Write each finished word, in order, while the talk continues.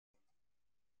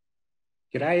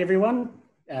G'day everyone.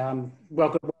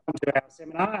 Welcome to our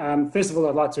seminar. First of all,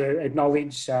 I'd like to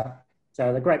acknowledge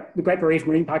the Great Barrier Reef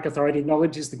Marine Park Authority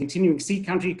acknowledges the continuing sea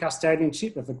country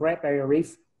custodianship of the Great Barrier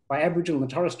Reef by Aboriginal and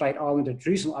Torres Strait Islander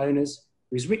traditional owners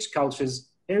whose rich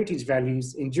cultures, heritage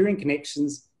values, enduring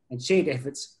connections and shared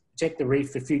efforts protect the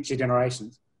reef for future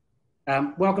generations.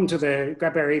 Welcome to the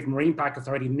Great Barrier Reef Marine Park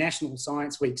Authority National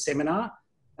Science Week seminar.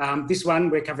 This one,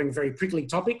 we're covering a very prickly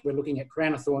topic. We're looking at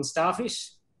crown-of-thorns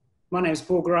starfish. My name is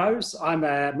Paul Groves. I'm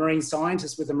a marine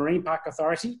scientist with the Marine Park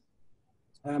Authority.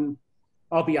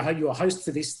 I'll be your host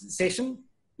for this session.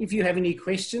 If you have any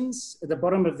questions, at the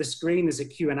bottom of the screen is a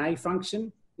Q&A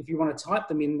function. If you want to type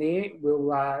them in there, we'll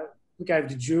look over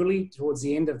to Julie towards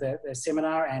the end of the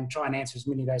seminar and try and answer as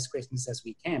many of those questions as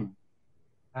we can.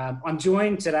 I'm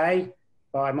joined today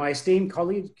by my esteemed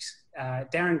colleagues,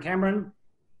 Darren Cameron,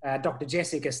 Dr.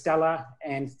 Jess Stella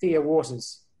and Thea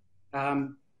Waters.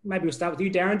 Maybe we'll start with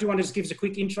you, Darren. Do you want to just give us a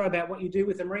quick intro about what you do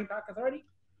with the Marine Park Authority?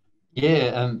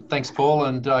 Yeah, and thanks, Paul,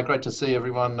 and great to see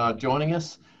everyone joining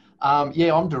us.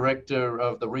 Yeah, I'm director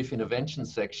of the Reef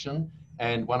Interventions section,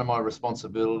 and one of my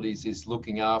responsibilities is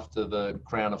looking after the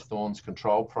crown-of-thorns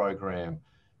control program.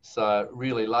 So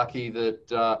really lucky that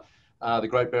the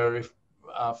Great Barrier Reef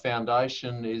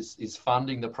Foundation is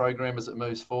funding the program as it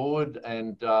moves forward,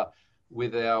 and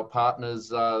with our partners,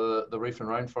 the Reef and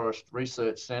Rainforest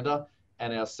Research Centre,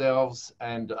 and ourselves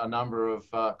and a number of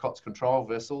COTS control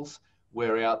vessels,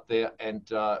 we're out there and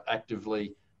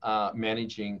actively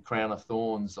managing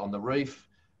crown-of-thorns on the reef,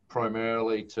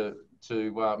 primarily to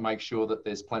make sure that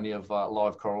there's plenty of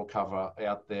live coral cover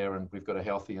out there and we've got a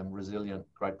healthy and resilient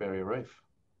Great Barrier Reef.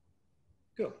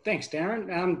 Cool, thanks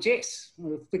Darren. Jess,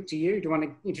 we'll flick to you. Do you want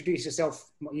to introduce yourself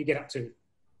and what you get up to?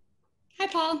 Hi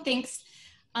Paul, thanks.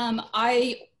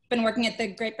 I've been working at the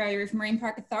Great Barrier Reef Marine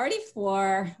Park Authority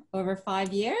for over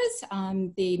 5 years.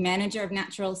 I'm the manager of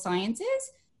natural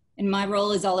sciences, and my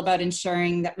role is all about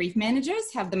ensuring that reef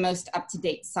managers have the most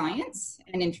up-to-date science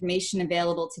and information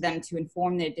available to them to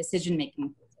inform their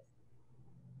decision-making.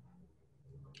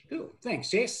 Cool, thanks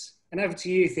Jess. And over to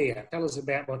you, Thea. Tell us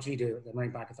about what you do at the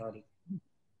Marine Park Authority.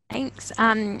 Thanks.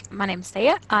 My name's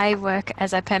Thea. I work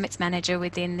as a permits manager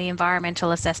within the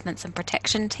Environmental Assessments and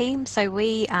Protection team. So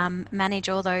we manage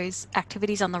all those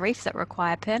activities on the reef that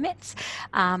require permits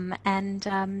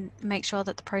and make sure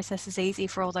that the process is easy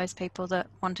for all those people that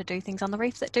want to do things on the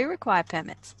reef that do require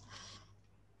permits.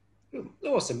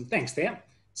 Awesome. Thanks, Thea.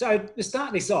 So to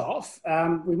start this off,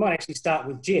 we might actually start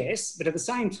with Jess, but at the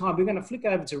same time, we're going to flick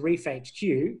over to Reef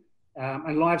HQ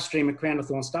and live stream a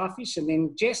crown-of-thorns starfish. And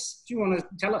then Jess, do you want to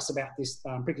tell us about this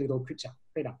prickly little creature?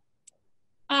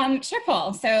 Sure,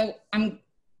 Paul. So I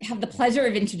have the pleasure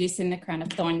of introducing the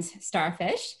crown-of-thorns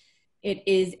starfish. It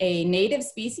is a native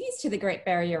species to the Great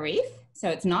Barrier Reef, so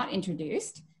it's not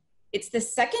introduced. It's the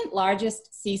second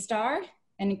largest sea star,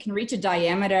 and it can reach a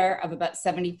diameter of about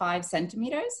 75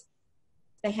 centimeters.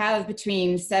 They have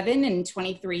between 7 and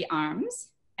 23 arms,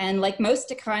 and like most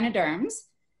echinoderms,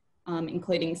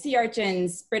 including sea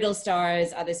urchins, brittle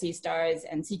stars, other sea stars,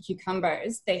 and sea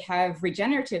cucumbers, they have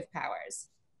regenerative powers.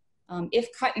 If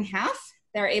cut in half,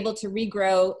 they're able to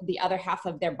regrow the other half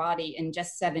of their body in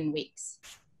just 7 weeks.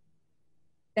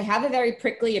 They have a very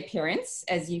prickly appearance,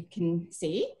 as you can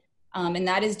see, and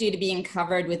that is due to being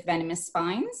covered with venomous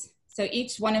spines. So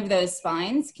each one of those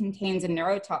spines contains a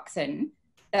neurotoxin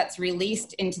that's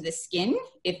released into the skin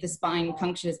if the spine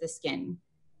punctures the skin.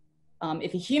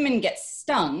 If a human gets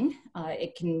stung,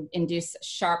 it can induce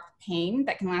sharp pain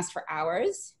that can last for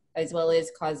hours, as well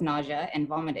as cause nausea and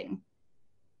vomiting.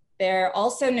 They're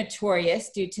also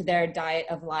notorious due to their diet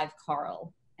of live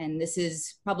coral, and this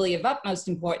is probably of utmost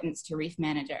importance to reef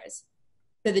managers.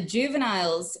 So the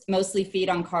juveniles mostly feed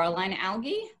on coralline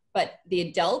algae, but the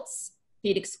adults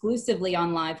feed exclusively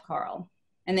on live coral,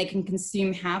 and they can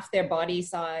consume half their body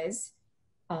size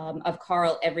of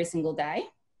coral every single day.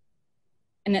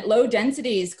 And at low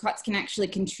densities, COTS can actually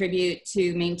contribute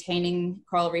to maintaining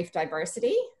coral reef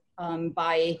diversity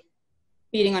by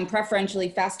feeding on preferentially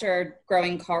faster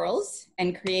growing corals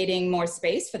and creating more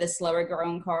space for the slower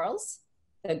growing corals,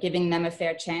 so giving them a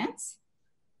fair chance.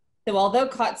 So although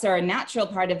COTS are a natural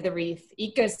part of the reef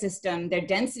ecosystem, their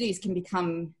densities can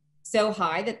become so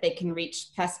high that they can reach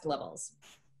pest levels.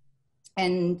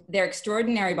 And their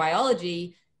extraordinary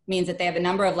biology means that they have a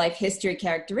number of life history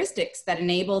characteristics that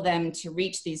enable them to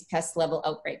reach these pest level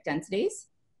outbreak densities.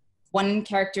 One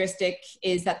characteristic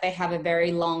is that they have a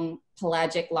very long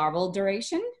pelagic larval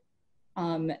duration.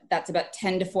 That's about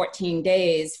 10 to 14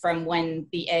 days from when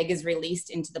the egg is released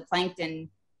into the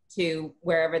plankton to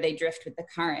wherever they drift with the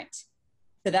current.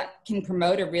 So that can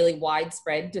promote a really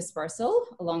widespread dispersal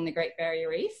along the Great Barrier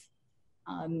Reef.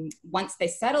 Once they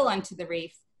settle onto the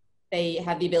reef, they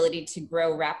have the ability to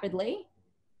grow rapidly.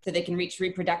 So they can reach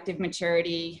reproductive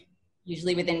maturity,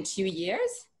 usually within 2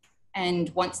 years. And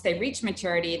once they reach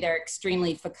maturity, they're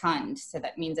extremely fecund. So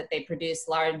that means that they produce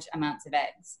large amounts of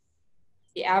eggs.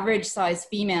 The average size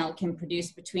female can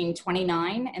produce between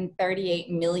 29 and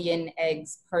 38 million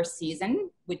eggs per season,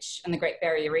 which on the Great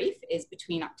Barrier Reef is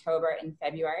between October and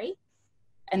February.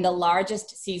 And the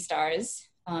largest sea stars,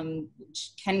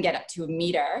 which can get up to a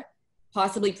meter,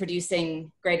 possibly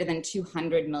producing greater than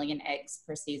 200 million eggs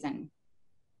per season.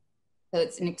 So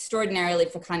it's an extraordinarily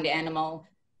fecund animal.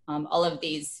 All of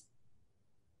these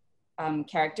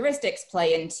characteristics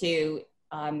play into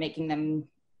making them,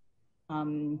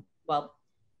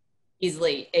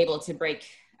 easily able to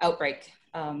reach outbreak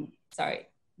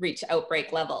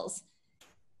levels.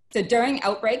 So during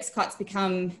outbreaks, COTS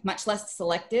become much less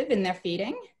selective in their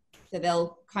feeding. So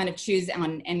they'll kind of choose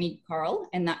on any coral,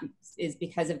 and that is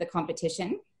because of the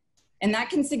competition. And that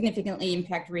can significantly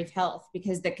impact reef health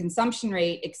because the consumption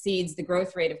rate exceeds the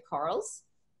growth rate of corals.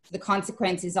 The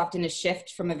consequence is often a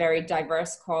shift from a very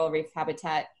diverse coral reef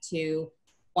habitat to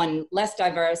one less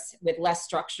diverse with less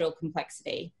structural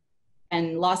complexity.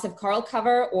 And loss of coral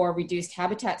cover or reduced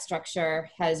habitat structure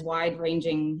has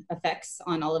wide-ranging effects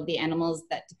on all of the animals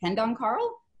that depend on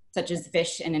coral, such as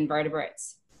fish and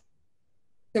invertebrates.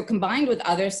 So combined with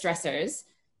other stressors,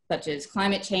 such as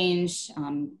climate change,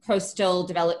 coastal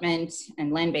development,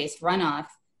 and land-based runoff,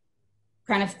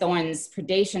 crown-of-thorns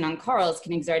predation on corals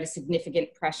can exert a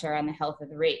significant pressure on the health of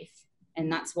the reef.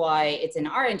 And that's why it's in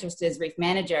our interest as reef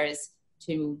managers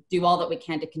to do all that we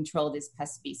can to control this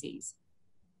pest species.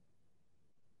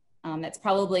 That's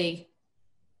probably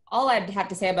all I'd have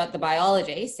to say about the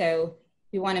biology. So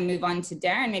if you want to move on to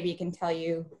Darren, maybe he can tell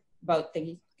you about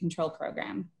the control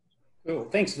program. Cool,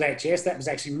 thanks for that, Jess. That was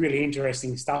actually really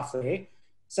interesting stuff there.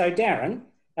 So Darren,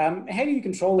 how do you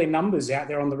control their numbers out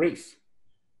there on the reef?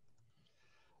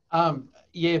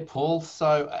 Yeah, Paul.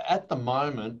 So at the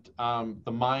moment,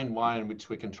 the main way in which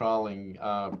we're controlling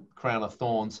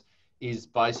crown-of-thorns is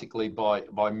basically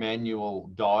by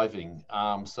manual diving.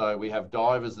 So we have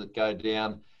divers that go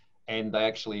down and they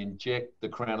actually inject the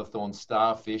crown-of-thorns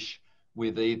starfish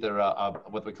with either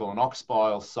what we call an ox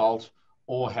bile salt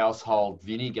or household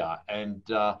vinegar. And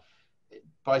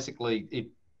basically it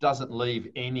doesn't leave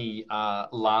any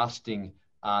lasting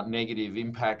negative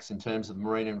impacts in terms of the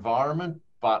marine environment,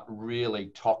 but really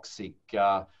toxic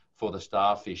for the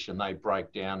starfish, and they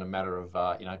break down in a matter of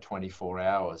 24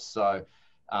 hours. So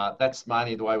that's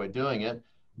mainly the way we're doing it,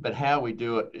 but how we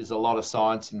do it is a lot of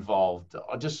science involved.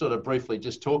 I'll just sort of briefly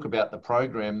just talk about the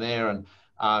program there, and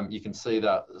you can see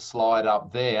the slide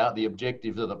up there, the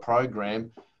objectives of the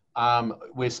program.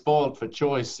 We're spoiled for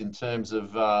choice in terms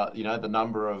of the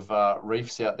number of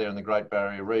reefs out there in the Great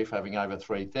Barrier Reef, having over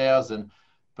 3,000,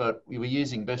 but we were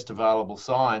using best available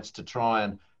science to try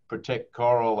and protect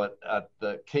coral at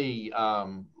the key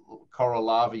coral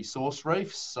larvae source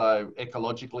reefs, so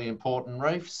ecologically important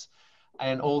reefs,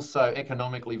 and also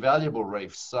economically valuable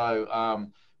reefs. So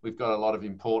we've got a lot of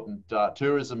important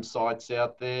tourism sites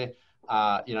out there,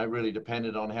 really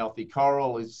dependent on healthy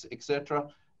coral, etc.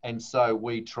 And so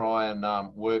we try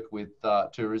and work with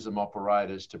tourism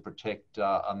operators to protect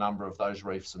a number of those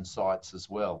reefs and sites as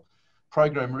well.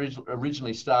 Program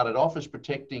originally started off as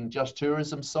protecting just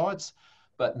tourism sites,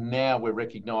 but now we're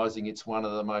recognising it's one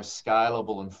of the most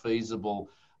scalable and feasible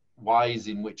ways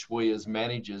in which we as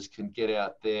managers can get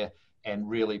out there and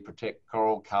really protect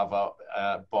coral cover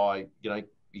by,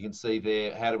 you can see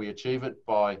there, how do we achieve it?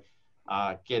 By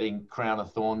getting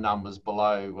crown-of-thorn numbers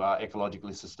below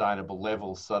ecologically sustainable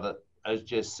levels, so that, as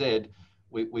Jess said,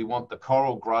 we want the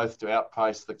coral growth to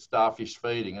outpace the starfish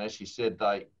feeding. And as she said,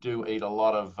 they do eat a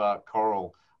lot of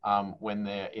coral when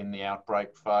they're in the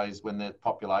outbreak phase, when their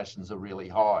populations are really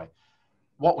high.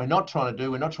 What we're not trying to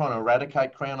do, we're not trying to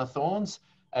eradicate crown-of-thorns.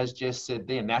 As Jess said,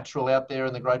 they're natural out there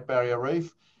in the Great Barrier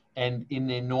Reef, and in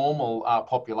their normal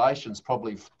populations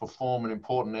probably perform an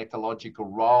important ecological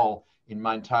role in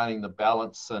maintaining the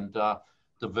balance and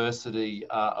diversity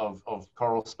of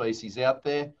coral species out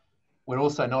there. We're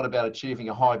also not about achieving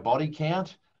a high body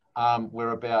count.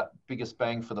 We're about biggest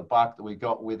bang for the buck that we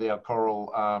got with our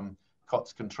coral our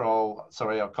COTS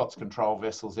control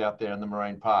vessels out there in the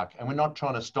marine park. And we're not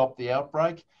trying to stop the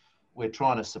outbreak. We're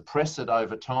trying to suppress it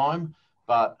over time,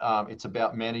 but it's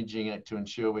about managing it to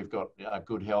ensure we've got a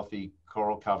good, healthy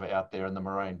coral cover out there in the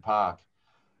marine park.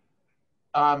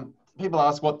 People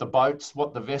ask what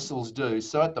the vessels do.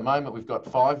 So at the moment, we've got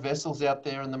 5 vessels out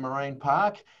there in the marine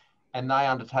park, and they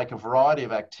undertake a variety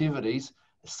of activities,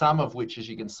 some of which, as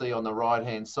you can see on the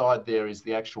right-hand side there, is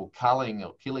the actual culling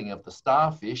or killing of the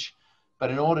starfish. But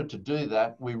in order to do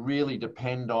that, we really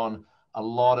depend on a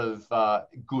lot of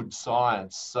good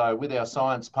science. So with our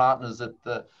science partners at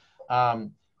the,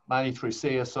 mainly through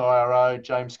CSIRO,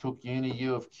 James Cook Uni,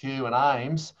 U of Q and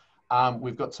AIMS,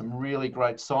 we've got some really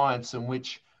great science in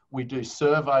which we do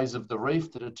surveys of the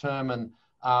reef to determine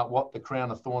what the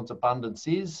crown-of-thorns abundance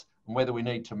is and whether we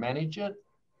need to manage it.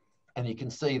 And you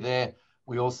can see there,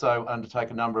 we also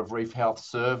undertake a number of reef health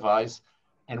surveys.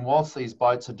 And whilst these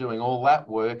boats are doing all that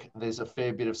work, there's a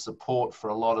fair bit of support for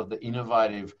a lot of the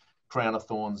innovative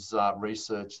crown-of-thorns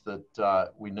research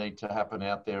that we need to happen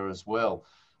out there as well.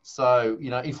 So, you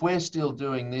know, if we're still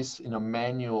doing this in a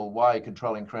manual way,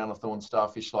 controlling crown-of-thorns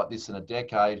starfish like this in a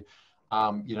decade,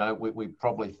 you know, we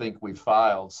probably think we've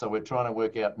failed. So we're trying to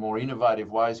work out more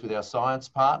innovative ways with our science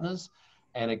partners.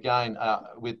 And again,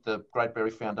 with the Great Barrier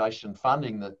Reef Foundation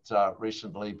funding that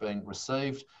recently been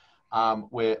received,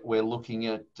 we're looking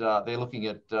at, they're looking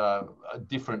at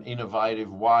different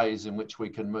innovative ways in which we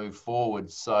can move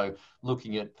forward. So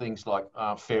looking at things like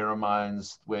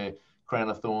pheromones, where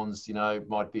crown-of-thorns, you know,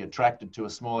 might be attracted to a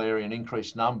small area and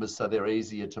increase numbers so they're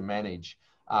easier to manage,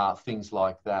 things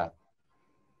like that.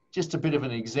 Just a bit of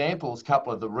an example, a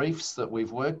couple of the reefs that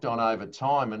we've worked on over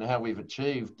time and how we've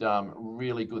achieved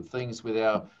really good things with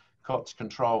our COTS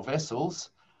control vessels.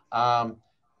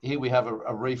 Here we have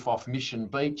a reef off Mission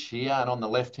Beach here, and on the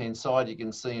left-hand side, you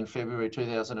can see in February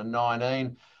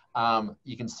 2019,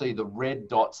 you can see the red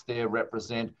dots there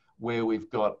represent where we've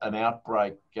got an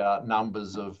outbreak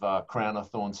numbers of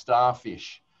crown-of-thorns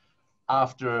starfish.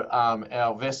 After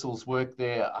our vessels worked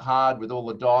there hard with all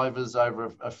the divers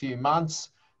over a few months,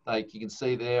 you can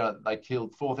see there, they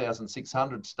killed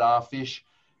 4,600 starfish.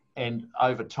 And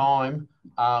over time,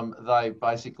 they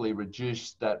basically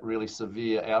reduced that really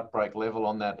severe outbreak level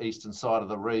on that eastern side of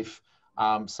the reef,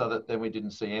 so that then we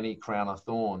didn't see any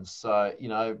crown-of-thorns. So, you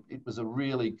know, it was a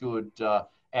really good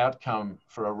outcome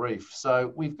for a reef.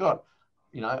 So we've got,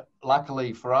 you know,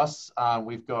 luckily for us,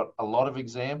 we've got a lot of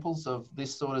examples of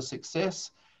this sort of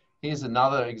success. Here's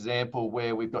another example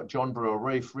where we've got John Brewer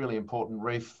Reef, really important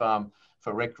reef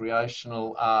for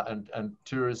recreational and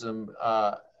tourism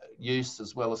use,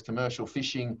 as well as commercial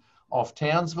fishing off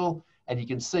Townsville. And you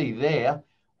can see there,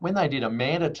 when they did a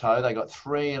manta-toe, they got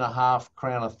 3.5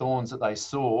 crown-of-thorns that they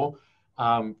saw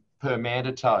per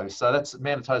manta-toe. So that's,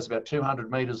 manta-toe is about 200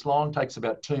 metres long, takes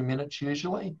about 2 minutes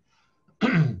usually.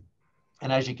 And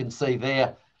as you can see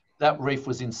there, that reef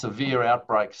was in severe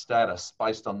outbreak status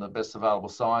based on the best available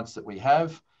science that we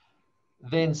have.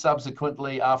 Then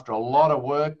subsequently, after a lot of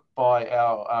work by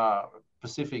our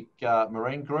Pacific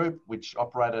Marine Group, which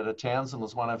operated at Townsville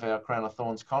as one of our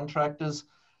crown-of-thorns contractors,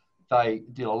 they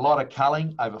did a lot of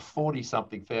culling, over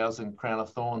 40-something thousand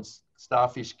crown-of-thorns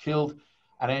starfish killed.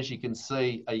 And as you can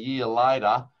see, a year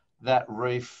later, that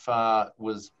reef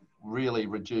was really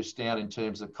reduced down in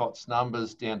terms of COTS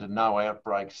numbers, down to no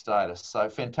outbreak status. So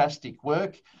fantastic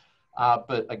work,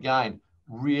 but again,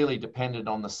 really dependent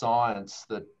on the science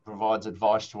that provides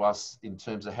advice to us in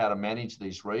terms of how to manage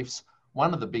these reefs.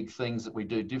 One of the big things that we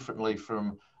do differently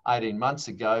from 18 months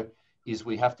ago is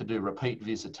we have to do repeat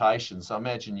visitation. So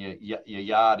imagine your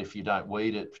yard, if you don't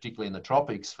weed it, particularly in the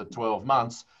tropics, for 12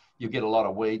 months, you get a lot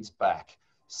of weeds back.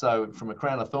 So from a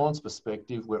crown-of-thorns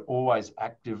perspective, we're always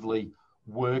actively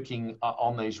working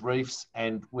on these reefs,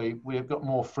 and we've got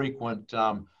more frequent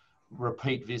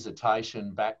repeat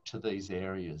visitation back to these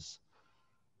areas.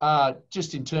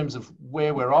 Just in terms of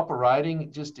where we're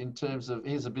operating, just in terms of,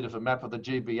 here's a bit of a map of the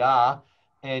GBR,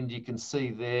 and you can see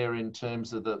there in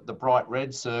terms of the bright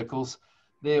red circles,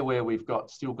 there where we've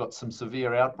still got some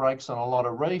severe outbreaks on a lot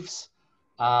of reefs,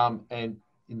 and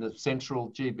in the central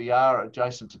GBR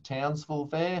adjacent to Townsville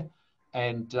there.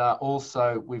 And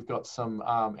also we've got some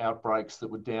outbreaks that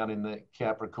were down in the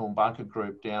Capricorn Bunker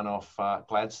Group down off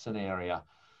Gladstone area.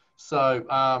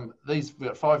 So we've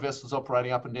got 5 vessels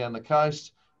operating up and down the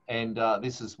coast, and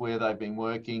this is where they've been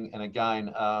working. And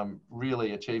again,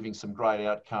 really achieving some great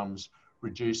outcomes,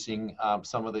 reducing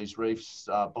some of these reefs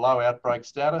below outbreak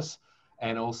status,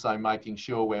 and also making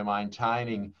sure we're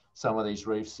maintaining some of these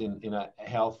reefs in a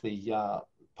healthy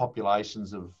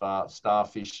populations of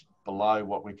starfish below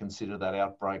what we consider that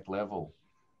outbreak level.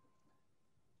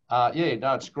 Yeah,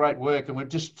 no, it's great work, and we're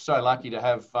just so lucky to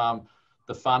have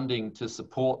the funding to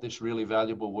support this really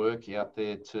valuable work out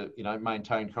there to, you know,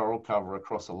 maintain coral cover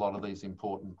across a lot of these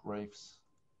important reefs.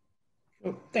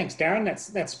 Well, thanks, Darren.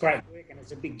 That's great work, and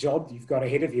it's a big job you've got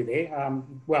ahead of you there.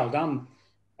 Well done.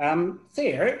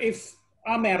 Thea, if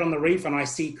I'm out on the reef and I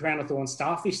see crown-of-thorns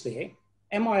starfish there,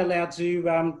 am I allowed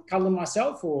to cull them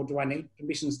myself, or do I need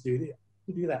permissions to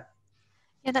do that?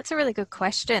 Yeah, that's a really good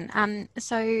question.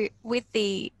 So with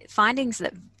the findings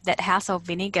that that household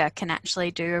vinegar can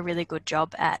actually do a really good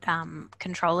job at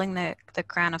controlling the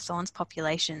crown-of-thorns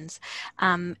populations.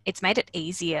 It's made it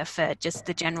easier for just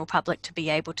the general public to be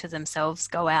able to themselves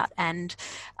go out and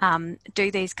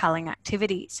do these culling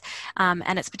activities.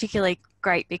 And it's particularly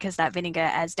great because that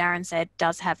vinegar, as Darren said,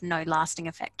 does have no lasting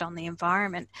effect on the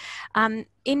environment.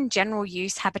 In general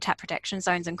use habitat protection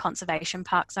zones and conservation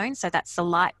park zones, so that's the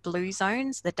light blue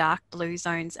zones, the dark blue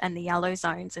zones and the yellow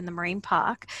zones in the marine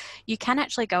park, you can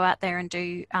actually go out there and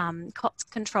do COTS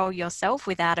control yourself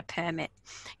without a permit.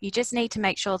 You just need to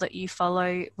make sure that you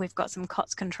follow, we've got some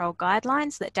COTS control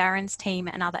guidelines that Darren's team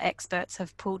and other experts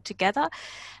have pulled together.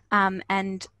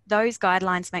 And those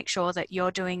guidelines make sure that you're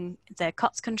doing the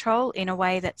COTS control in a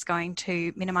way that's going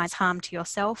to minimise harm to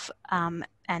yourself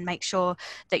and make sure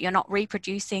that you're not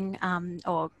reproducing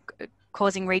or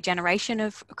causing regeneration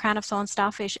of crown-of-thorns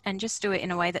starfish, and just do it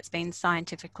in a way that's been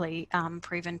scientifically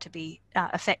proven to be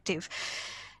effective.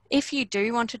 If you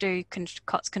do want to do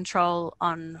COTS control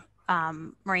on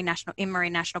marine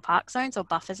national park zones or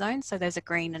buffer zones, so those are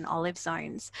green and olive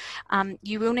zones,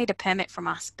 you will need a permit from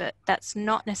us, but that's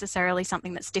not necessarily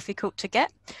something that's difficult to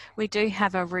get. We do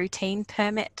have a routine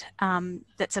permit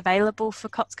that's available for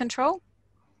COTS control,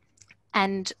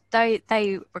 and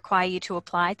they require you to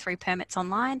apply through Permits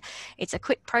Online. It's a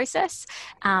quick process,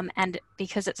 and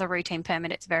because it's a routine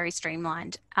permit, it's very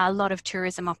streamlined. A lot of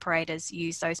tourism operators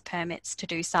use those permits to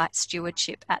do site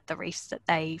stewardship at the reefs that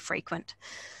they frequent.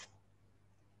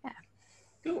 Yeah.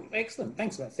 Cool, excellent.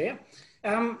 Thanks for that, Thea.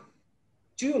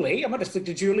 Julie, I might just flick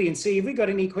to Julie and see, have we got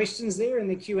any questions there in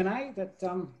the Q&A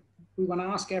that we want to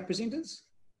ask our presenters?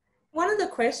 One of the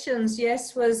questions,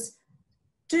 yes, was,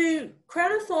 do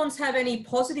crown-of-thorns have any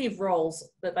positive roles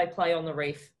that they play on the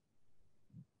reef?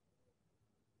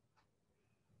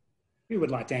 Who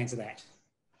would like to answer that?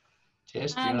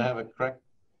 Jess, do you want to have a crack?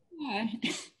 Yeah.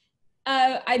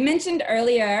 I mentioned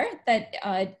earlier that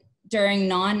during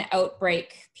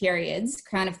non-outbreak periods,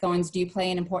 crown-of-thorns do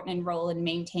play an important role in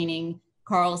maintaining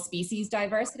coral species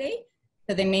diversity.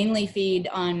 So they mainly feed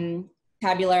on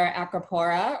tabular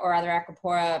acropora or other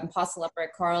acropora and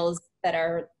fossil-upright corals that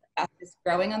are fastest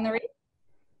growing on the reef.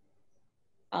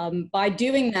 By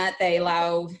doing that, they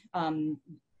allow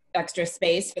extra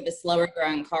space for the slower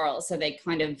growing corals. So they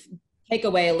kind of take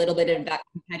away a little bit of that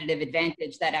competitive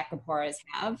advantage that acroporas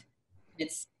have.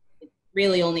 It's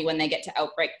really only when they get to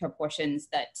outbreak proportions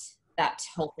that that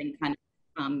whole thing kind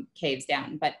of caves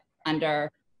down. But under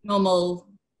normal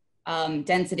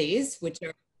densities, which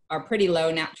are pretty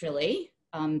low naturally,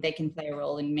 they can play a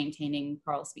role in maintaining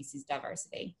coral species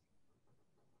diversity.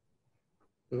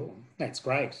 Cool, that's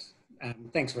great.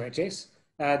 Thanks for that, Jess.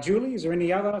 Julie, is there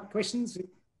any other questions you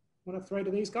want to throw to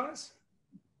these guys?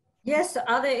 Yes,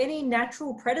 are there any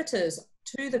natural predators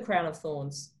to the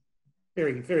crown-of-thorns?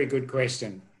 Very, very good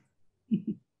question.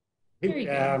 Very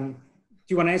good.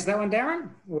 Do you want to answer that one, Darren,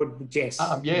 or Jess?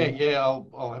 Yeah,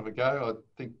 I'll have a go. I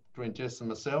think between Jess and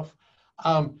myself.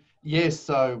 Yes,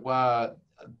 so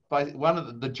one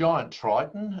of the giant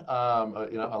triton,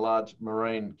 a large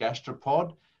marine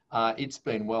gastropod, it's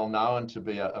been well known to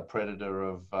be a predator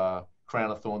of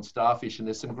crown-of-thorns starfish, and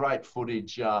there's some great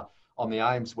footage on the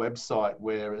AIMS website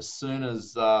where as soon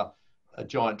as a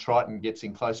giant triton gets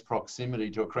in close proximity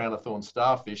to a crown-of-thorns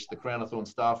starfish, the crown-of-thorns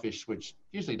starfish, which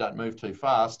usually don't move too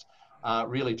fast,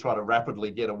 really try to rapidly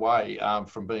get away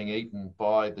from being eaten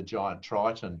by the giant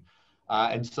triton.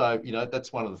 And so,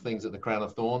 that's one of the things that the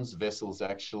crown-of-thorns vessels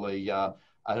actually are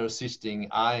assisting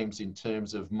AIMS in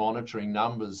terms of monitoring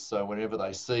numbers. So whenever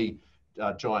they see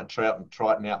giant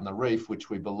triton out in the reef, which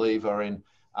we believe are in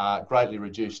greatly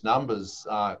reduced numbers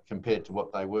compared to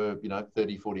what they were,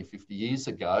 30, 40, 50 years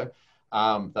ago,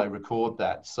 they record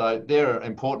that. So they're an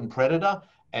important predator,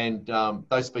 and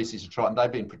those species of triton,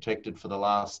 they've been protected for the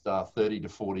last 30 to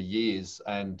 40 years.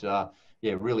 And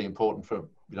really important for,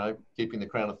 keeping the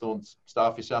crown-of-thorns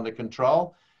starfish under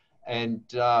control. And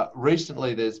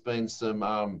recently there's been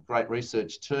some great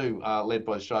research too, led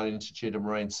by the Australian Institute of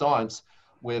Marine Science,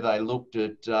 where they looked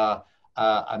at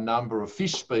a number of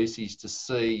fish species to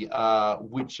see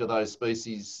which of those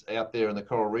species out there in the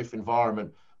coral reef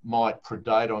environment might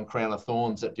predate on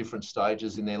crown-of-thorns at different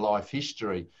stages in their life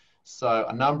history. So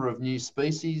a number of new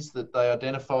species that they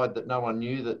identified that no one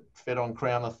knew that fed on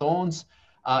crown-of-thorns,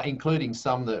 including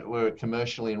some that were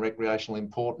commercially and recreationally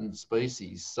important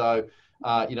species. So,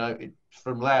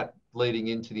 from that leading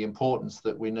into the importance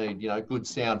that we need, good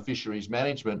sound fisheries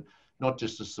management, not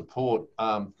just to support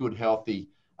good healthy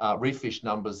reef fish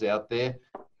numbers out there,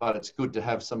 but it's good to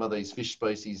have some of these fish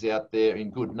species out there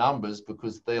in good numbers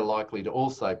because they're likely to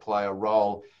also play a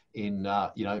role in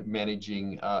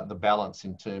managing the balance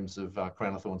in terms of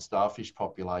crown-of-thorn starfish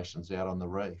populations out on the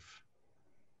reef.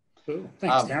 Cool.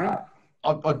 Thanks, Darren.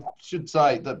 I should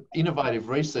say the innovative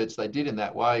research they did in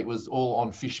that way was all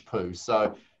on fish poo.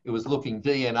 So it was looking at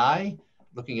DNA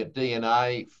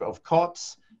of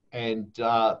COTS, and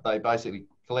they basically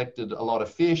collected a lot of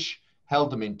fish,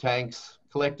 held them in tanks,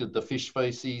 collected the fish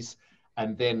feces,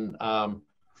 and then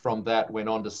from that went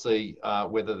on to see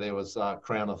whether there was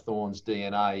crown-of-thorns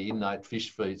DNA in that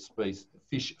fish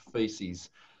feces.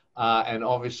 And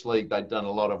obviously they'd done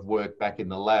a lot of work back in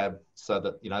the lab so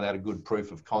that, they had a good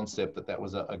proof of concept that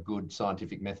was a good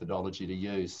scientific methodology to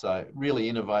use. So really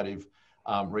innovative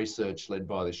research led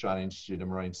by the Australian Institute of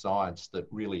Marine Science that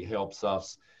really helps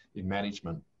us in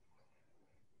management.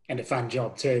 And a fun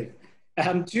job too.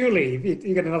 Julie,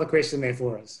 you got another question there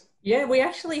for us. Yeah, we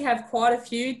actually have quite a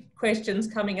few questions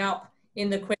coming up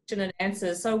in the question and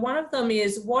answers. So one of them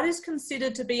is, what is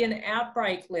considered to be an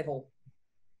outbreak level?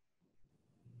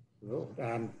 Well,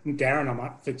 Darren, I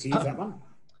might fix you that one.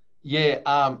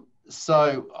 Yeah,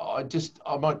 so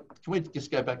can we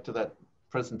just go back to that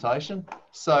presentation?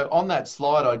 So on that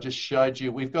slide I just showed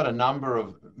you, we've got a number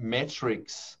of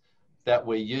metrics that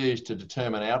we use to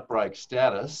determine outbreak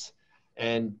status.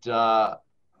 And I'm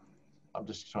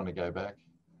just trying to go back.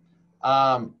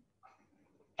 And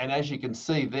as you can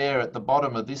see there at the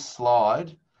bottom of this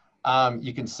slide,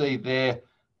 you can see there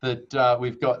that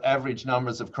we've got average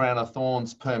numbers of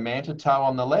crown-of-thorns per manta-tow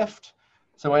on the left.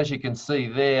 So as you can see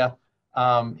there,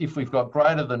 if we've got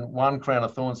greater than 1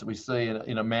 crown-of-thorns that we see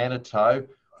in a manta-tow,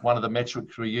 one of the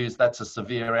metrics we use, that's a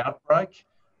severe outbreak.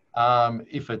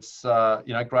 If it's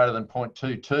greater than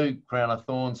 0.22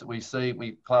 crown-of-thorns that we see,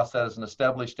 we class that as an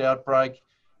established outbreak.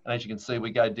 And as you can see,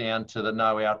 we go down to the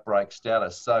no outbreak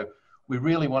status. So we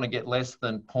really want to get less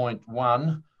than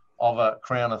 0.1 of a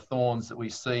crown-of-thorns that we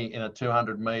see in a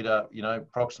 200 metre,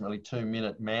 approximately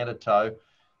 2-minute manta-tow.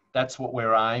 That's what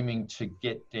we're aiming to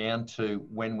get down to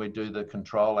when we do the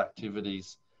control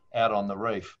activities out on the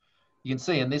reef. You can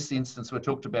see in this instance, we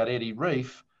talked about Eddy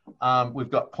Reef. We've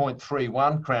got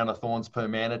 0.31 crown-of-thorns per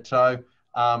manta-tow,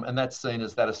 and that's seen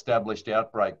as that established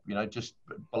outbreak, just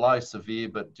below severe,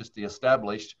 but just the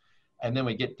established. And then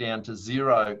we get down to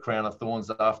 0 crown-of-thorns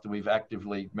after we've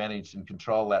actively managed and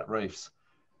controlled that reefs.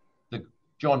 The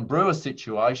John Brewer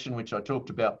situation, which I talked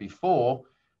about before,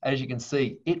 as you can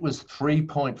see, it was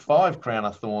 3.5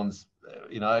 crown-of-thorns,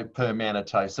 per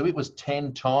manta-tow. So it was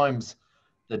 10 times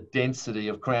the density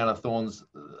of crown-of-thorns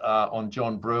on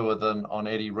John Brewer than on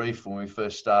Eddy Reef when we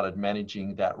first started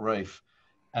managing that reef.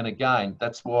 And again,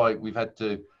 that's why we've had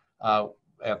to, our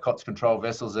COTS control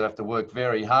vessels have to work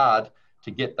very hard to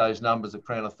get those numbers of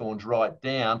crown-of-thorns right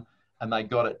down, and they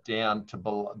got it down to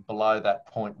below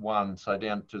that 0.1, so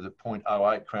down to the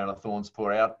 0.08 crown-of-thorns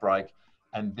per outbreak.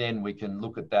 And then we can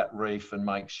look at that reef and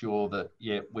make sure that,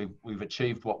 yeah, we've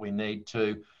achieved what we need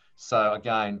to. So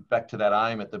again, back to that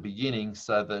aim at the beginning,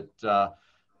 so that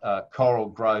coral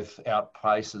growth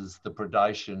outpaces the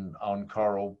predation on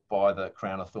coral by the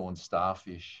crown-of-thorns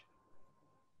starfish.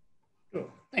 Cool.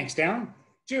 Thanks, Darren.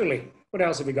 Julie, what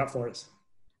else have we got for us?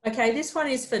 Okay, this one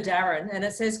is for Darren, and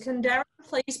it says, can Darren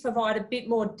please provide a bit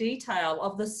more detail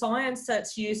of the science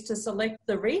that's used to select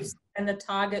the reefs and the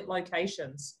target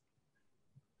locations?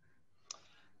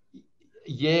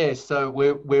 Yeah, so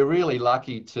we're really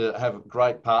lucky to have a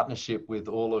great partnership with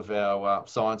all of our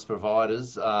science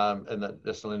providers and the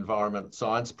National Environment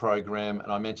Science Program,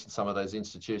 and I mentioned some of those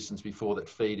institutions before that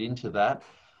feed into that.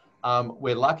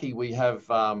 We're lucky we have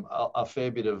a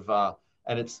fair bit of,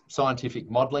 and it's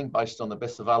scientific modelling based on the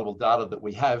best available data that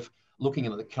we have, looking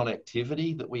at the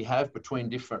connectivity that we have between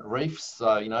different reefs.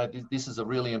 So, this is a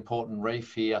really important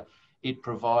reef here. It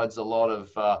provides a lot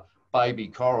of baby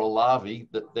coral larvae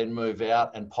that then move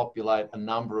out and populate a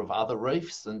number of other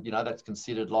reefs. And, that's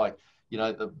considered like,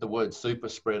 the word super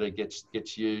spreader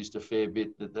gets used a fair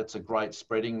bit. That's a great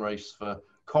spreading reefs for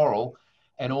coral.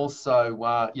 And also,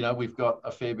 we've got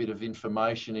a fair bit of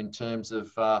information in terms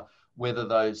of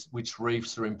which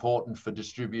reefs are important for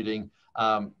distributing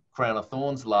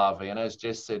crown-of-thorns larvae. And as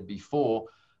Jess said before,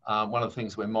 one of the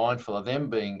things we're mindful of them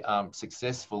being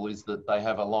successful is that they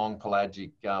have a long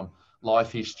pelagic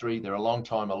life history. They're a long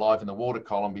time alive in the water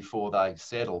column before they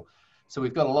settle. So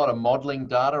we've got a lot of modelling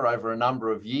data over a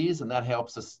number of years, and that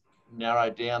helps us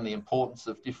narrow down the importance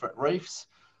of different reefs.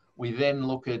 We then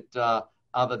look at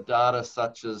other data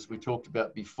such as we talked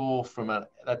about before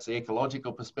that's the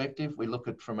ecological perspective. We look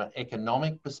at from an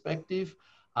economic perspective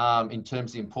in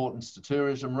terms of the importance to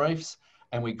tourism reefs,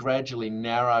 and we gradually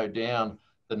narrow down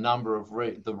the number of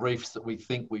the reefs that we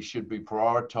think we should be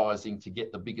prioritising to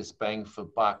get the biggest bang for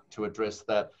buck to address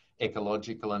that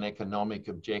ecological and economic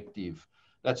objective.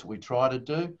 That's what we try to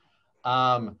do.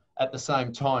 At the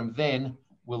same time, then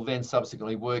we'll then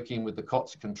subsequently work in with the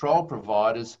COTS control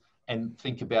providers and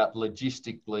think about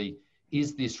logistically,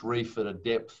 is this reef at a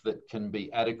depth that can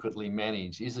be adequately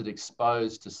managed? Is it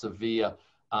exposed to severe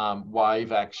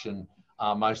wave action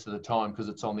most of the time because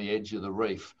it's on the edge of the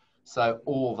reef? So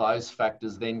all those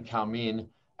factors then come in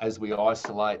as we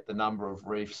isolate the number of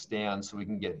reefs down so we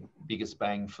can get biggest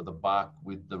bang for the buck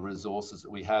with the resources that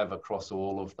we have across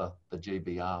all of the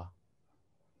GBR.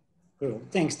 Cool.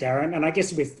 Thanks, Darren. And I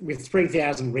guess with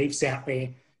 3,000 reefs out there,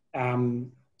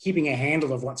 keeping a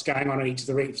handle of what's going on each of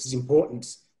the reefs is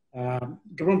important.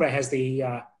 GBRMPA has the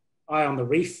Eye on the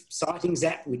Reef sightings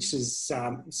app, which is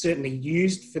certainly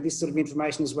used for this sort of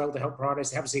information as well to help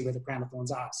providers have a see where the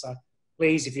crown-of-thorns are. So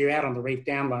please, if you're out on the reef,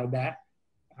 download that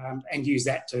and use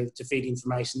that to feed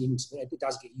information into it. It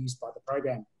does get used by the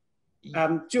program.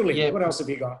 Julie, what else have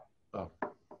you got? Oh.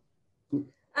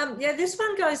 Yeah, this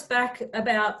one goes back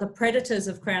about the predators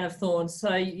of crown-of-thorns.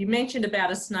 So you mentioned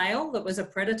about a snail that was a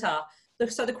predator.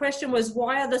 So the question was,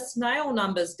 why are the snail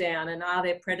numbers down and are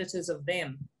there predators of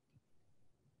them?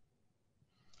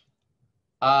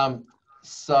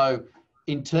 So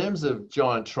in terms of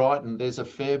giant triton, there's a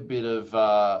fair bit of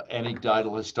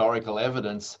anecdotal historical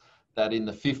evidence that in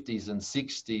the 50s and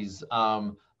 60s,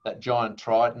 that giant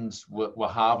tritons were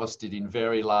harvested in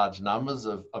very large numbers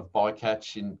of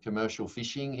bycatch in commercial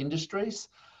fishing industries.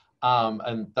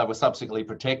 And they were subsequently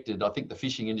protected. I think the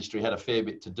fishing industry had a fair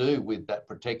bit to do with that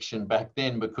protection back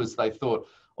then because they thought,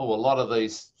 oh, a lot of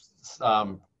these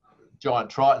giant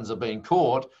tritons are being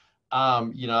caught.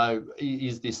 You know,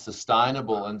 is this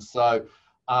sustainable? And so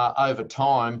over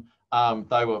time,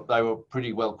 they were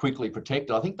pretty well quickly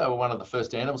protected. I think they were one of the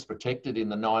first animals protected in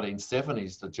the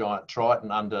 1970s, the giant triton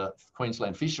under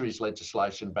Queensland fisheries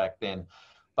legislation back then.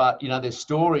 But, you know, there's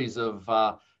stories of,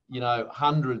 you know,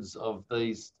 hundreds of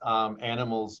these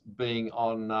animals being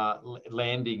on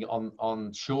landing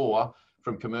on shore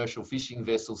from commercial fishing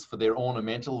vessels for their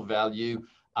ornamental value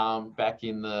back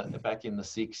in the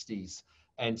 60s.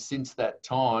 And since that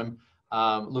time,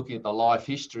 looking at the life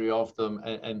history of them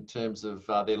in terms of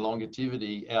their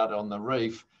longevity out on the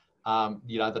reef,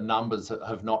 you know, the numbers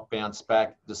have not bounced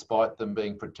back despite them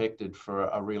being protected for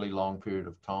a really long period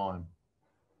of time.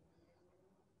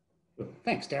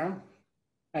 Thanks, Darren.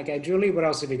 Okay, Julie, what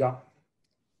else have you got?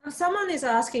 Someone is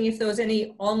asking if there was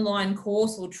any online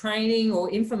course or training or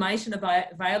information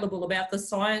available about the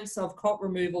science of cod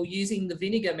removal using the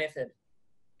vinegar method.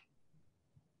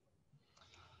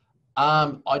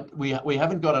 We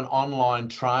haven't got an online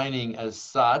training as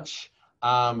such.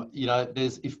 You know,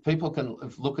 if people can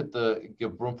look at the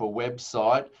GBRMPA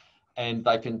website, and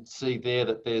they can see there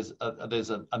that there's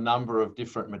a number of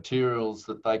different materials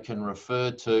that they can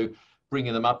refer to,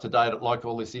 bringing them up to date, like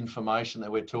all this information that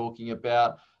we're talking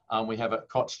about. We have a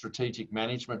COTS strategic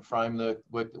management framework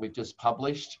that we've just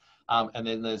published. And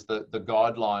then there's the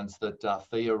guidelines that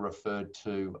Thea referred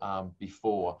to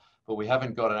before, but we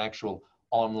haven't got an actual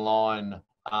online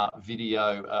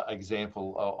video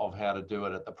example of how to do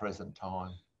it at the present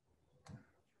time.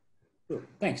 Good.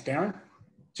 Thanks, Darren.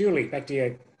 Julie, back to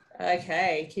you.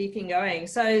 Okay, keeping going.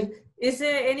 So is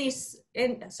there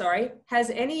has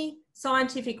any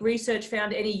scientific research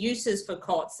found any uses for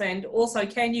COTS, and also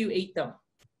can you eat them?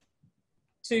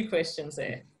 Two questions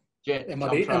there. Jess, that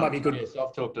might be good. Yes,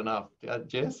 I've talked enough.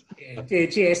 Jess? Yeah,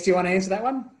 Jess, do you want to answer that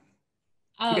one?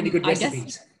 Any good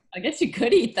recipes? I guess you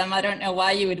could eat them. I don't know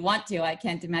why you would want to. I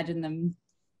can't imagine them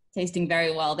tasting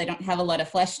very well. They don't have a lot of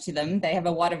flesh to them. They have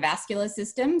a water vascular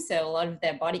system, so a lot of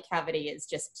their body cavity is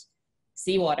just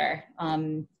seawater.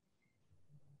 I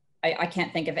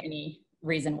can't think of any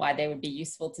reason why they would be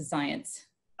useful to science.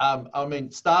 I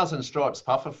mean, stars and stripes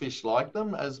pufferfish like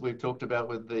them, as we've talked about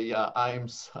with the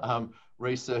AIMS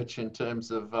research in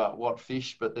terms of what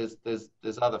fish, but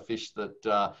there's other fish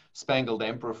that spangled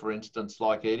emperor, for instance,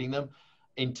 like eating them.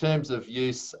 In terms of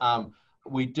use,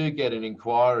 we do get an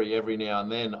inquiry every now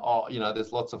and then. Oh, you know,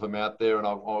 there's lots of them out there, and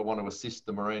I want to assist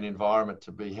the marine environment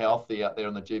to be healthy out there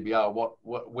in the GBR.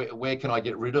 Where can I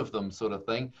get rid of them, sort of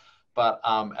thing? But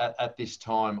at this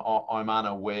time, I'm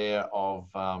unaware of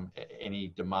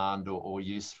any demand or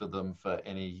use for them for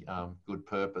any good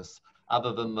purpose,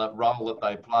 other than the role that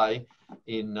they play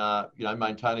in you know,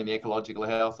 maintaining the ecological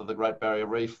health of the Great Barrier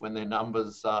Reef when their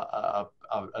numbers are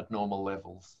at normal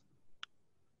levels.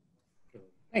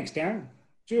 Thanks, Darren.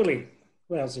 Julie,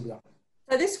 what else have we got?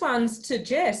 So this one's to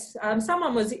Jess.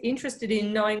 Someone was interested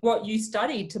in knowing what you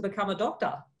studied to become a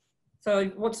doctor. So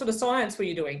what sort of science were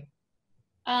you doing?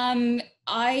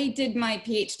 I did my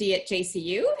PhD at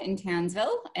JCU in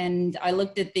Townsville, and I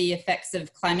looked at the effects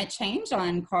of climate change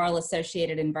on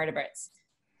coral-associated invertebrates.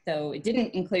 So it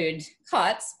didn't include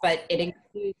COTS, but it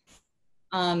includes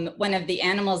one of the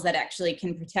animals that actually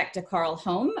can protect a coral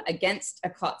home against a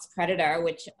COTS predator,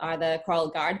 which are the coral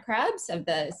guard crabs of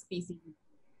the species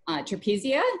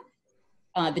Trapezia,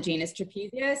 the genus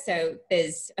Trapezia. So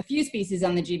there's a few species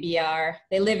on the GBR.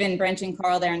 They live in branching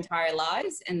coral their entire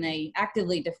lives, and they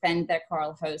actively defend their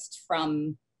coral host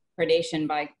from predation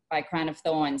by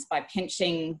crown-of-thorns by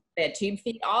pinching their tube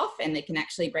feet off, and they can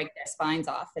actually break their spines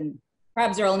off. And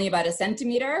crabs are only about 1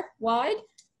 centimeter wide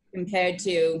compared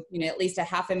to, at least a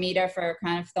 1/2 meter for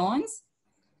crown-of-thorns.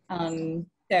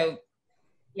 So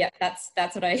yeah, that's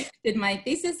what I did my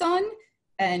thesis on.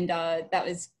 And that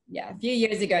was, a few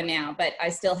years ago now, but I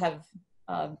still have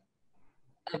a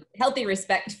healthy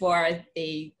respect for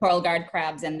the coral guard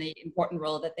crabs and the important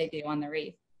role that they do on the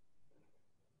reef.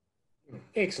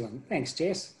 Excellent. Thanks,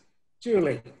 Jess.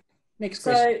 Julie, next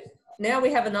question. So now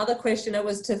we have another question. It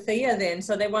was to Thea then.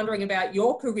 So they're wondering about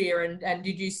your career and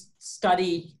did you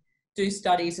do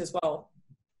studies as well?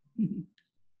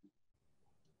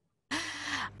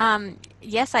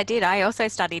 Yes, I did. I also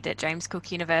studied at James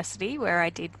Cook University, where I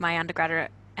did my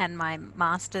undergraduate and my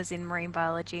master's in marine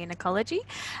biology and ecology.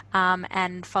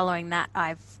 And following that,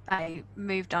 I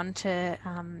moved on to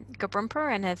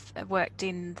GBRMPA and have worked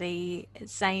in the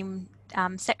same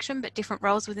section, but different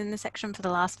roles within the section for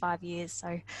the last 5 years.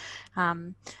 So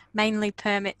mainly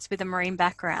permits with a marine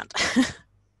background.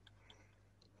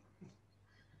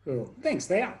 Cool. Thanks,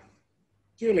 Thea.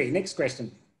 Julie, next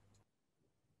question.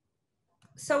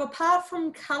 So apart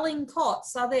from culling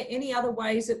COTS, are there any other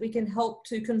ways that we can help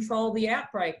to control the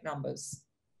outbreak numbers?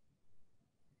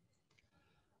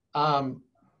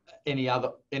 Any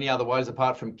other ways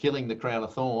apart from killing the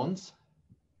crown-of-thorns?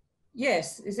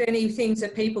 Yes. Is there any things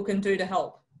that people can do to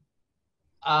help?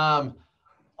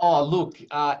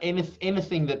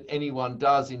 Anything that anyone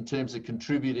does in terms of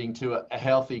contributing to a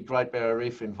healthy Great Barrier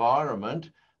Reef environment,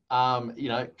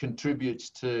 contributes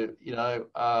to,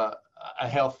 a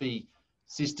healthy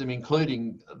system,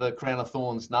 including the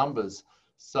crown-of-thorns numbers.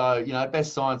 So,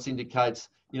 best science indicates,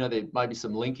 there may be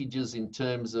some linkages in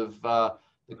terms of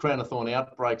the crown-of-thorn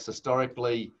outbreaks.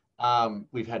 Historically,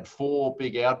 we've had 4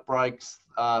 big outbreaks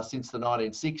since the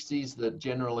 1960s that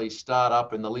generally start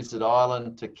up in the Lizard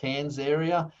Island to Cairns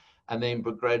area and then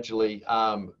gradually,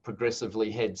 progressively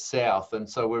head south. And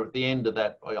so we're at the end of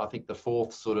that, I think the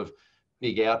 4th sort of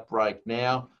big outbreak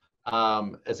now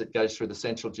as it goes through the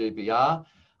central GBR.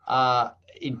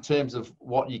 In terms of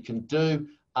what you can do,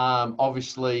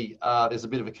 obviously there's a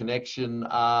bit of a connection,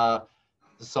 the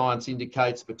science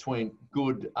indicates, between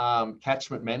good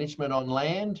catchment management on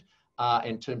land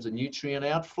in terms of nutrient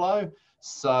outflow.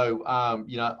 So,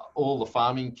 all the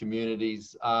farming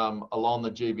communities along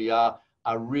the GBR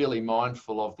are really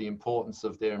mindful of the importance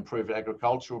of their improved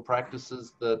agricultural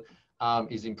practices that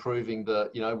is improving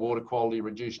the, water quality,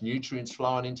 reduced nutrients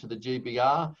flowing into the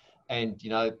GBR. And,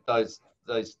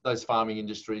 those farming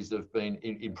industries have been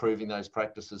improving those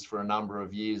practices for a number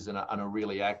of years and are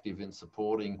really active in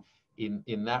supporting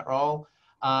in that role.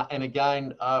 And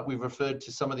again, we've referred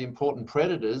to some of the important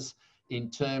predators in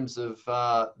terms of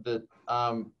the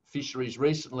fisheries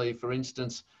recently. For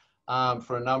instance,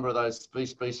 for a number of those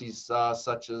species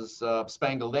such as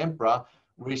spangled emperor,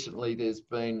 recently there's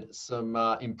been some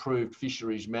improved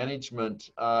fisheries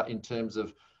management in terms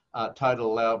of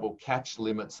total allowable catch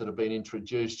limits that have been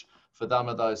introduced for some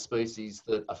of those species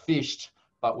that are fished,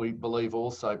 but we believe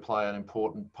also play an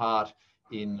important part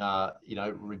in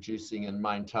reducing and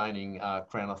maintaining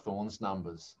crown-of-thorns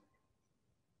numbers.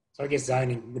 So I guess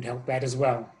zoning would help that as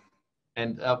well.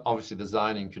 And obviously the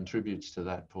zoning contributes to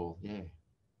that, Paul. Yeah.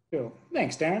 Cool.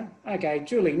 Thanks, Darren. Okay,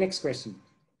 Julie, next question.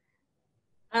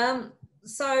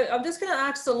 So I'm just going to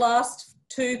ask the last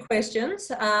 2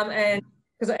 questions, and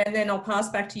then I'll pass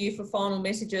back to you for final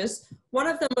messages. One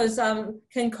of them was,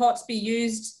 can COTS be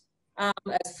used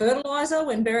as fertiliser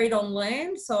when buried on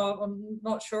land? So I'm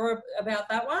not sure about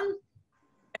that one.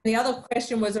 And the other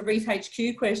question was a Reef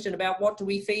HQ question about what do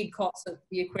we feed COTS at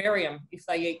the aquarium if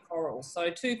they eat corals. So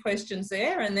 2 questions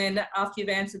there, and then after you've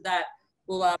answered that,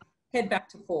 we'll head back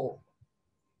to Paul.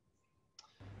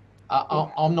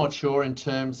 I'm not sure in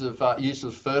terms of use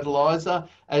of fertiliser.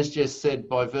 As Jess said,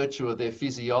 by virtue of their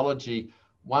physiology,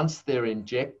 once they're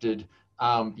injected,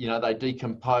 they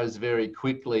decompose very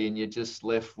quickly and you're just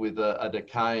left with a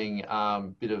decaying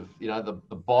bit of,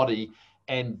 the body.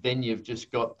 And then you've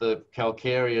just got the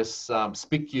calcareous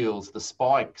spicules, the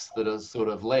spikes that are sort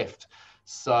of left.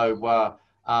 So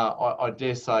I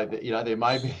dare say that, there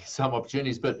may be some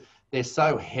opportunities, but they're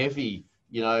so heavy,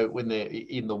 you know, when they're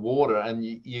in the water, and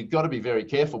you've got to be very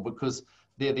careful because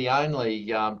they're the only,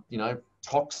 you know,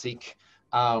 toxic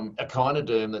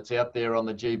echinoderm that's out there on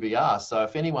the GBR. So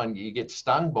if you get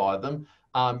stung by them,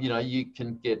 you know, you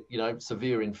can get, you know,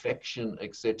 severe infection,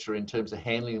 etc., in terms of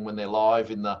handling them when they're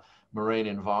live in the marine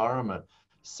environment.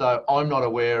 So I'm not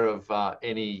aware of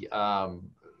any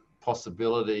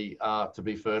possibility to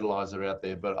be fertiliser out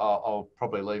there, but I'll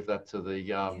probably leave that to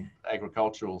the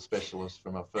agricultural specialist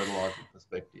from a fertiliser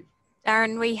perspective.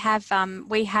 Darren,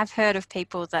 we have heard of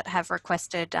people that have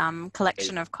requested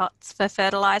collection of COTS for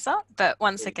fertiliser, but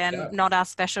once again, not our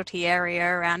specialty area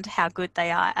around how good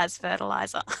they are as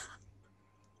fertiliser.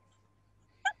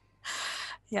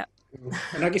 Yeah.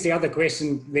 And I guess the other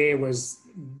question there was,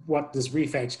 what does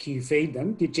Reef HQ feed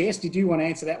them? Jess, did you want to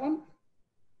answer that one?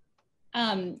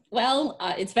 Well,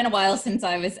 it's been a while since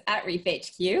I was at Reef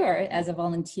HQ or as a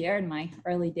volunteer in my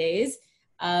early days.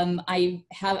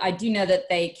 I do know that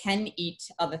they can eat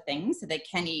other things. So they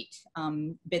can eat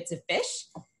bits of fish,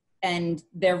 and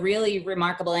they're really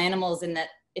remarkable animals in that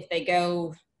if they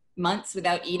go months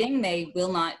without eating, they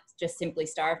will not just simply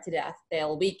starve to death.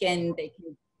 They'll weaken, they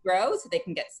can grow, so they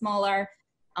can get smaller,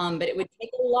 but it would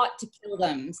take a lot to kill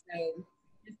them. So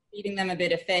just feeding them a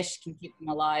bit of fish can keep them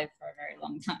alive for a very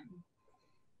long time.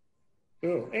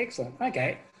 Cool, excellent.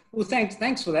 Okay. Well,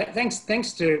 thanks for that. Thanks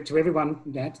to everyone, to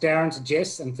Darren, to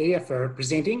Jess and Thea for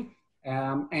presenting,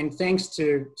 and thanks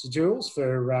to Jules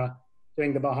for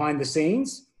doing the behind the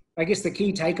scenes. I guess the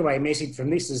key takeaway message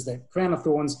from this is that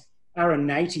crown-of-thorns are a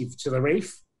native to the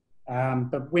reef,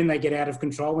 but when they get out of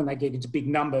control, when they get into big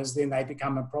numbers, then they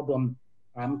become a problem,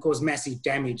 cause massive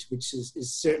damage, which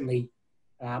is certainly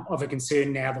of a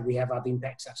concern now that we have other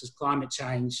impacts such as climate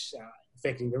change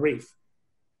affecting the reef.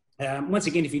 Once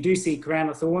again, if you do see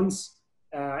crown-of-thorns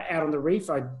out on the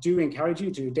reef, I do encourage you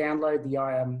to download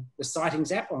the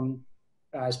sightings app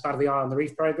as part of the Eye on the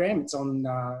Reef program. It's on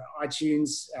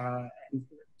iTunes and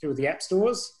through the app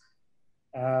stores,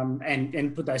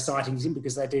 and put those sightings in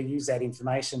because they do use that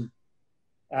information.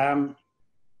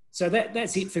 So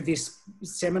that's it for this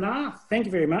seminar. Thank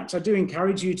you very much. I do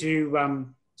encourage you to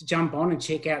jump on and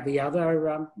check out the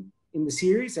other in the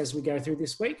series as we go through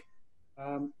this week.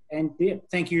 And yeah,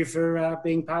 thank you for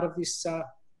being part of this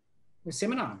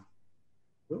seminar.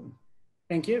 Cool.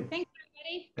 Thank you. Thanks,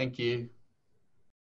 everybody. Thank you.